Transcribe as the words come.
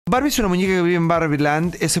Barbie es una muñeca que vive en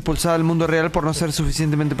Barbieland, es expulsada del mundo real por no ser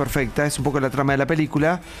suficientemente perfecta, es un poco la trama de la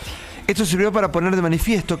película. Esto sirvió para poner de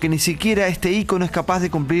manifiesto que ni siquiera este ícono es capaz de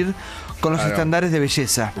cumplir con los estándares de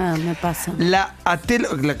belleza. Me pasa. ¿La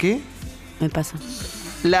qué? Me pasa.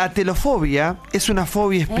 La atelofobia es una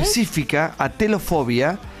fobia específica,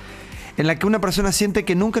 atelofobia, en la que una persona siente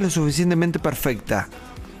que nunca es lo suficientemente perfecta.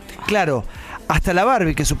 Claro, hasta la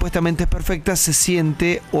Barbie, que supuestamente es perfecta, se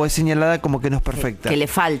siente o es señalada como que no es perfecta. Que le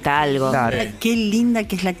falta algo. Claro. Qué linda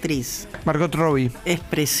que es la actriz. Margot Robbie. Es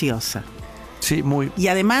preciosa. Sí, muy. Y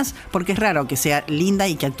además, porque es raro que sea linda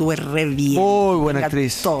y que actúe re bien. Muy buena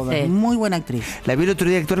actriz. Todo, Sí. muy buena actriz. La vi el otro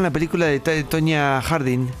día actuar en la película de Tonya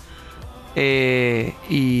Harding.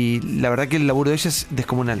 Y la verdad que el laburo de ella es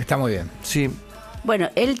descomunal. Está muy bien. Sí. Bueno,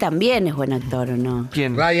 él también es buen actor, ¿o no?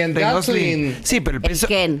 ¿Quién? Ryan Gosling. Sí, pero el peso,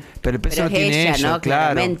 Ken. pero el peso Pero lo tiene ella, ella, ¿no?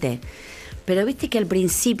 claro. Claramente. Pero viste que al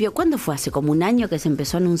principio, ¿cuándo fue? ¿Hace como un año que se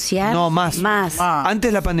empezó a anunciar? No, más. Ah. Antes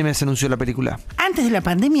de la pandemia se anunció la película. Antes de la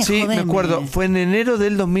pandemia, Sí, jodeme. me acuerdo. Fue en enero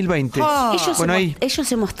del 2020. Bueno, ahí. Ellos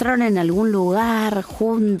se mostraron en algún lugar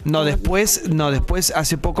juntos. No, después,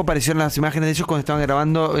 hace poco aparecieron las imágenes de ellos cuando estaban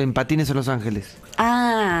grabando en patines en Los Ángeles.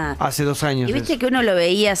 Ah. Hace 2 años. Y viste que uno lo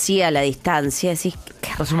veía así a la distancia, decís,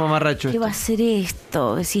 Pasó un mamarracho. ¿qué va a ser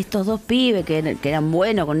esto? Si estos dos pibes que eran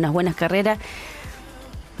buenos, con unas buenas carreras,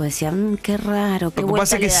 pues decían, qué raro, qué Lo que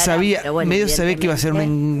pasa es que sabía, Pero bueno, medio sabía que iba a ser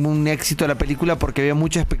evidentemente, un éxito la película porque había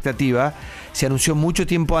mucha expectativa. Se anunció mucho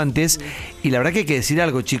tiempo antes. Y la verdad que hay que decir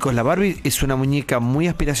algo, chicos. La Barbie es una muñeca muy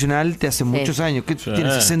aspiracional de hace muchos años. Que tiene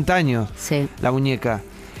 60 años Sí. la muñeca.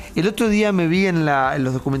 El otro día me vi en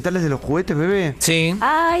los documentales de los juguetes, bebé. Sí.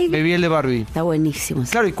 Ay, Me vi el de Barbie. está buenísimo.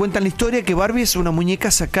 Claro, y cuentan la historia que Barbie es una muñeca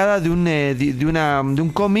sacada de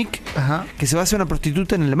un cómic Ajá. que se basa en una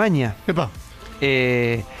prostituta en Alemania. Epa.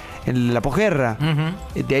 En la posguerra.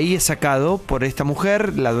 De ahí es sacado por esta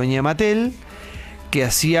mujer, la dueña de Mattel, que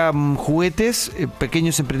hacía juguetes,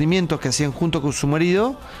 pequeños emprendimientos que hacían junto con su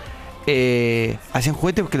marido. Hacían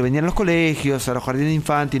juguetes que le vendían a los colegios, a los jardines de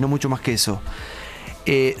infantes y no mucho más que eso.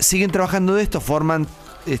 Siguen trabajando de esto, forman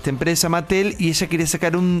esta empresa Mattel y ella quería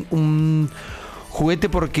sacar un juguete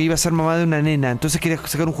porque iba a ser mamá de una nena. Entonces quería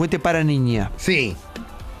sacar un juguete para niña. Sí.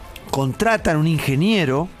 Contratan un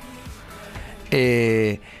ingeniero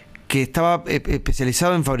que estaba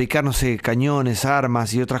especializado en fabricar, no sé, cañones,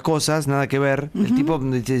 armas y otras cosas, nada que ver. El tipo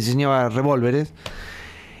diseñaba revólveres.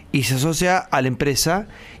 Y se asocia a la empresa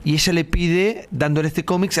y ella le pide, dándole este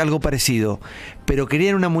cómics, algo parecido. Pero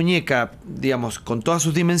querían una muñeca, digamos, con todas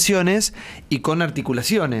sus dimensiones y con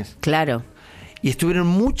articulaciones. Claro. Y estuvieron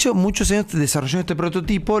muchos años desarrollando este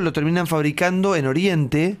prototipo, lo terminan fabricando en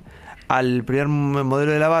Oriente, al primer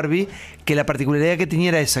modelo de la Barbie, que la particularidad que tenía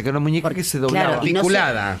era esa, que era una muñeca que se doblaba. Claro, y no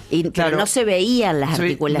Articulada. pero Claro. no se veían las No se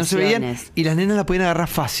articulaciones. veían y las nenas la podían agarrar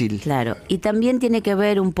fácil. Claro. Y también tiene que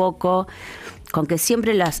ver un poco con que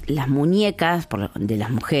siempre las muñecas de las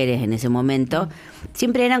mujeres en ese momento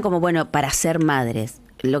siempre eran como, bueno, para ser madres.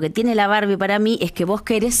 Lo que tiene la Barbie para mí es que vos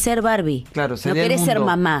querés ser Barbie. Claro, no sería el querés ser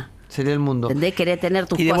mundo. mamá. Sería el mundo. ¿Entendés? Querés tener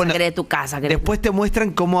tus Y cosas, bueno, querés tu casa. Después te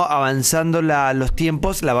muestran cómo avanzando los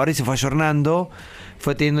tiempos, la Barbie se fue ayornando,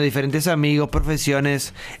 fue teniendo diferentes amigos,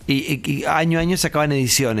 profesiones, y año a año sacaban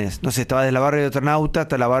ediciones. No sé, estaba de la Barbie de Eternauta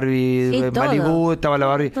hasta la Barbie Sí, todo. Malibu, estaba la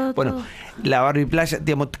Barbie... Bueno, Todo. la Barbie Playa,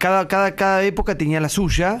 digamos, cada época tenía la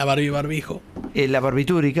suya. La Barbie barbijo. La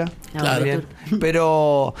barbitúrica. La También.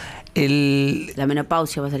 Pero La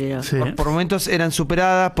menopausia va a salir ahora. Sí. por momentos eran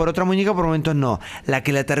superadas por otra muñeca, por momentos no. La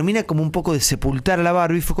que la termina como un poco de sepultar a la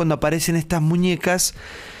Barbie fue cuando aparecen estas muñecas,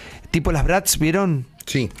 tipo las Bratz, ¿vieron?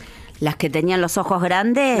 Sí. Las que tenían los ojos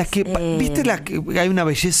grandes. Las que, ¿viste las que hay una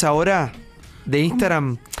belleza ahora de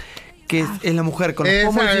Instagram? Que es la mujer con los Esa,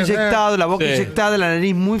 pómulos inyectados, la boca Sí. inyectada, la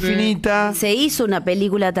nariz muy finita. Se hizo una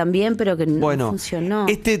película también, pero que no Bueno, funcionó.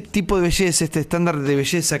 este tipo de belleza, este estándar de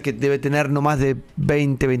belleza que debe tener no más de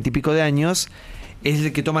 20 y pico de años, es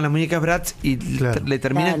el que toman las muñecas Bratz y Claro. le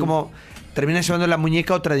terminan Claro. terminan llevando la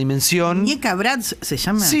muñeca a otra dimensión. Muñeca Bratz se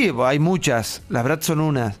llama. Sí, hay muchas. Las Bratz son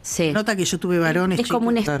unas. Sí. Nota que yo tuve varones. Es como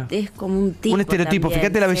un, chicos. Claro. es como un tipo. Un estereotipo. también,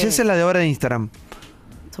 Fíjate, la sí. belleza es la de ahora de Instagram.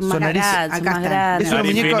 Son más son narices- grandes, son acá más están. grandes. Es una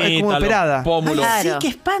Nariz muñeca, es finita, como los operada. pómulos. Ay, Claro. sí, qué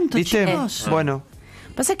espanto, ¿Viste? chicos. Bueno.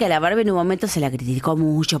 Pasa que a la Barbie en un momento se la criticó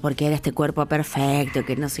mucho porque era este cuerpo perfecto,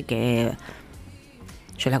 que no sé qué.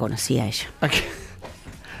 Yo la conocía a ella.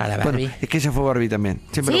 A la Bueno, Barbie. es que ella fue Barbie también.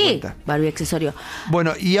 Siempre lo Sí, cuenta. Barbie accesorio.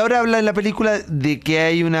 Bueno, y ahora habla en la película de que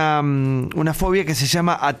hay una fobia que se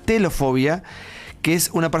llama atelofobia, que es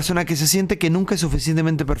una persona que se siente que nunca es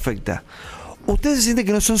suficientemente perfecta. ¿Ustedes se sienten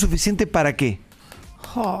que no son suficientes para qué?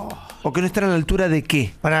 ¿O que no están a la altura de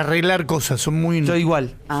qué? Para arreglar cosas, son muy... Yo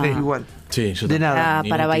igual, Ah. sí, igual. Sí, yo De nada.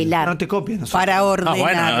 Para bailar. No te copies. No sé. Para ordenar.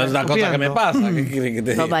 bueno, es la cosa que me Copiando. pasa. ¿Qué quiere que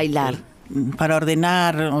te No diga? bailar. Para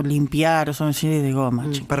ordenar o limpiar, son series de goma,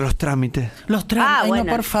 chicos. Para los trámites. Los trámites, bueno.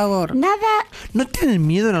 no, por favor. Nada. ¿No tienen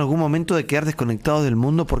miedo en algún momento de quedar desconectados del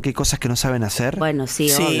mundo porque hay cosas que no saben hacer? Bueno, sí,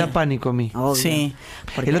 Sí. Me obvio. da pánico a mí. Obvio. Sí.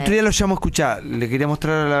 Porque- El otro día lo llamo a escuchar. Le quería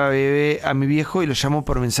mostrar a la bebé a mi viejo y lo llamo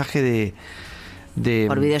por mensaje de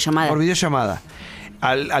Por videollamada. Por videollamada.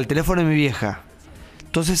 Al teléfono de mi vieja.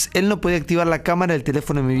 Entonces él no podía activar la cámara del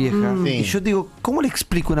teléfono de mi vieja. Sí. Y yo digo, ¿cómo le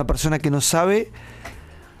explico a una persona que no sabe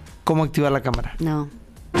cómo activar la cámara? No.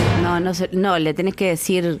 No, le tenés que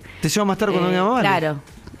decir. Te llamo más tarde cuando venga mamá. Claro.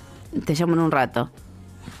 Te llamo en un rato.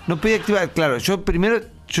 No podía activar, claro, yo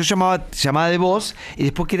llamaba llamada de voz y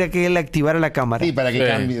después quería que él activara la cámara. Sí, para que Sí.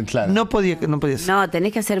 cambie, claro. No podía ser. No,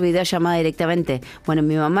 tenés que hacer videollamada directamente. Bueno,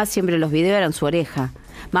 mi mamá siempre los videos eran su oreja.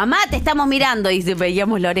 Mamá, te estamos mirando. Y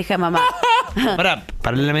veíamos la oreja de mamá. Ahora,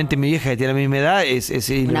 paralelamente mi vieja que tiene la misma edad es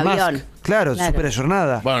Elon Musk. avión. Claro, Claro. súper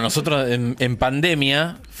ayornada. Bueno, nosotros en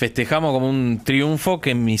pandemia festejamos como un triunfo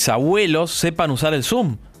que mis abuelos sepan usar el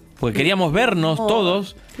Zoom. Porque queríamos vernos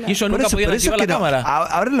todos y ellos Por nunca eso- podían por eso activar la es que no, cámara.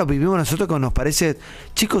 ahora lo vivimos nosotros como nos parece.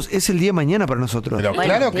 Chicos, es el día de mañana para nosotros. Pero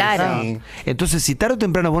Bueno, claro que claro. sí. Entonces, si tarde o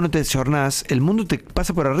temprano vos no te ayornás, el mundo te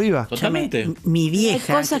pasa por arriba. Totalmente. Mi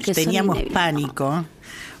vieja, Hay cosas que son teníamos inevitables. pánico,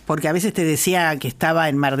 porque a veces te decía que estaba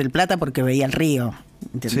en Mar del Plata porque veía el río.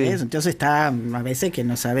 ¿Entendés? Sí. Entonces está a veces que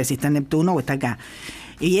no sabes si está en Neptuno o está acá.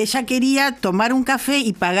 Y ella quería tomar un café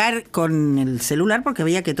y pagar con el celular porque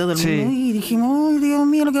veía que todo el Sí. mundo... Y dijimos, ay, Dios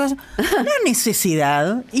mío, lo que va a hacer. La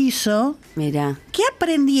necesidad hizo Mira. que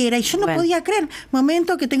aprendiera y yo no Bueno. podía creer.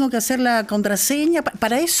 Momento que tengo que hacer la contraseña.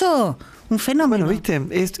 Para eso, un fenómeno. Bueno, viste,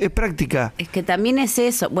 es práctica. Es que también es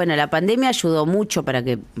eso. Bueno, la pandemia ayudó mucho para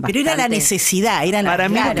que. Pero era la bastante- necesidad, era la... Para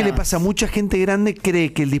mí lo que claro. le pasa a mucha gente grande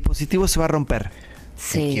cree que el dispositivo se va a romper.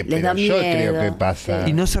 Sí, Es que, les da pero miedo. yo creo que pasa.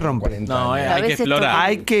 Y no se rompe. 40 No, años. A hay que veces explorar.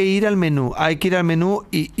 Hay que ir al menú,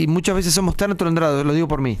 y muchas veces somos tan atolondrados, lo digo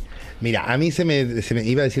por mí. Mira, a mí se me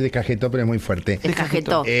iba a decir descajetó, pero es muy fuerte.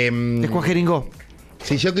 Descajetó. Descuajeringó.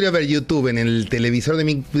 Si yo quiero ver YouTube en el televisor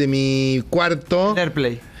de mi cuarto,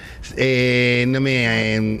 AirPlay. no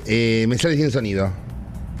me sale sin sonido.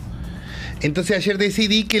 Entonces ayer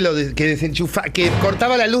decidí que que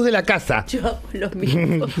cortaba la luz de la casa. Yo hago lo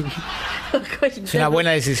mismo. Es una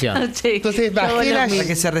buena decisión. Sí, Entonces yo hago bajé lo la- mismo. Para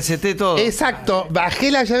que se resete todo. Exacto, bajé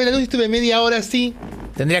la llave de la luz y estuve media hora así.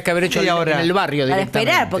 Tendrías que haber hecho Media hora. en el barrio Para directamente.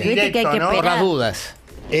 esperar, porque viste que hay que Directo, ¿no? Por las esperar. dudas.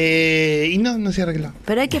 Y no se arregló.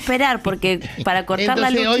 Pero hay que esperar, porque para cortar la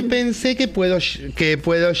Entonces luz. hoy pensé que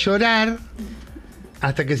puedo llorar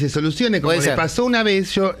hasta que se solucione. Como Puede le ser. pasó una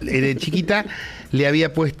vez, yo de chiquita le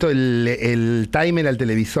había puesto el timer al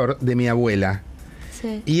televisor de mi abuela.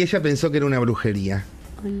 Sí. Y ella pensó que era una brujería.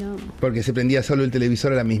 Oh, no. Porque se prendía solo el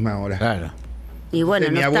televisor a la misma hora. Claro. Y bueno,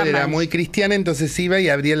 Entonces, no mi está abuela era mal. muy cristiana, entonces iba y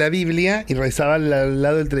abría la Biblia y rezaba al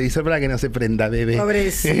lado del televisor para que no se prenda, bebé.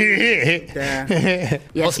 Pobrecita.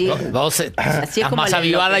 Y así, Vos así es estás como más la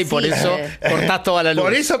avivada y por eso enloqueciste. cortás toda la luz.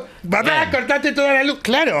 Por eso, papá, Bien. cortaste toda la luz.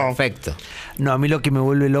 Claro. Perfecto. No, a mí lo que me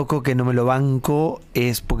vuelve loco, que no me lo banco,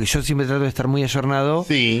 es porque yo siempre trato de estar muy ayornado.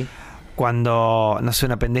 Sí. Cuando, no sé,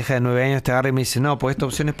 una pendeja de 9 años te agarra y me dice, no, pues esta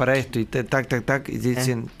opción es para esto, y tac, tac, tac, y te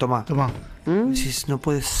dicen, toma. Toma. ¿Mm? Y dices, no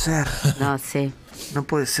puede ser, No, sí. no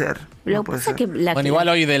puede ser. Lo no que puede pasa ser. es que la Bueno, igual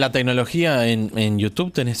hoy de la tecnología en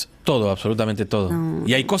YouTube tenés todo, absolutamente todo. No.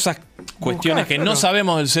 Y hay cosas, cuestiones que no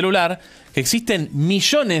sabemos del celular, que existen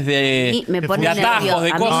millones de, me pone de atajos, nerviosa.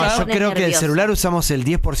 de A mí No, me cosas. yo pone creo que el nerviosa. celular usamos el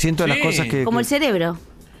 10% de las Sí. cosas que... Como el cerebro.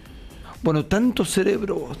 Bueno, tanto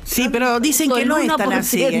cerebro. Sí, pero dicen que no es tan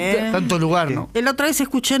así, 1%. ¿eh? Tanto lugar, ¿no? El otra vez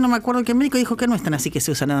escuché, no me acuerdo qué médico dijo que no es tan así que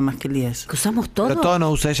se usa nada más que el 10. Que usamos todo. Pero todo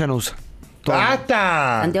no usa, ella no usa. Todo no.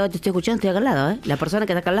 ¡Basta! Santiago, te estoy escuchando, estoy acá al lado, ¿eh? La persona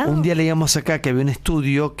que está acá al lado. Un día leíamos acá que había un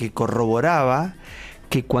estudio que corroboraba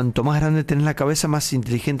que cuanto más grande tenés la cabeza, más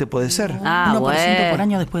inteligente puede ser. 1% Ah, bueno. por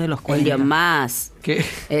año después de los El 40. día más. Que-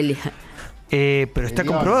 El- pero está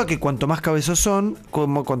Dios. comprobado que cuanto más cabezos son,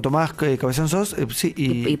 cuanto más cabezón sos, sí,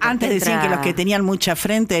 Y- Antes decían que los que tenían mucha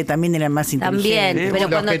frente también eran más inteligentes. También, pero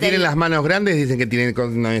Los cuando que te... tienen las manos grandes dicen que tienen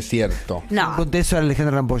no es cierto. No, Conté eso a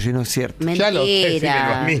Alejandra Rampolli, no es cierto. Ya lo sé, sí,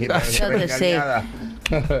 mentira. me lo mira, Yo te sé. engañada.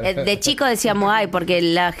 De chico decíamos, ay, porque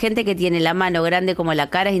la gente que tiene la mano grande como la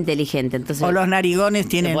cara es inteligente. Entonces O los narigones se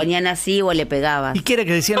tienen... ponían así o le pegaban. ¿Y qué era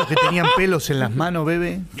que decían los que tenían pelos en las manos,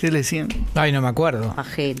 bebé? ¿Qué le decían? Ay, no me acuerdo.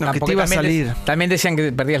 Pajero. No, que te iba a salir. También decían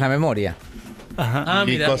que perdías la memoria. Ajá. Ah,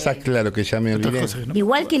 Y mira. cosas, claro, que ya me Otras olvidé. cosas que no.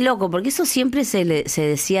 Igual que loco, porque eso siempre se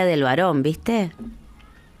decía del varón, ¿viste?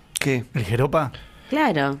 ¿Qué? ¿El jeropa?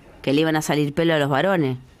 Claro. que le iban a salir pelo a los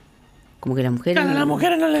varones. Como que las mujeres... Claro, a las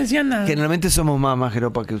mujeres no le decían nada. Generalmente somos más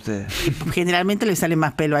jeropa que ustedes. Generalmente le sale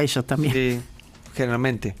más pelo a ellos también. Sí,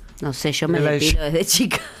 generalmente. No sé, yo me La- depilo desde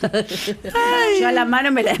chica. Yo a la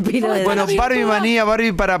mano me la depilo desde Bueno, chica. Barbie manía,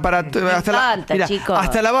 Barbie para hasta encanta, mira, chicos.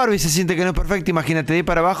 hasta la Barbie se siente que no es perfecta, imagínate, de ahí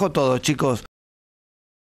para abajo todo, chicos.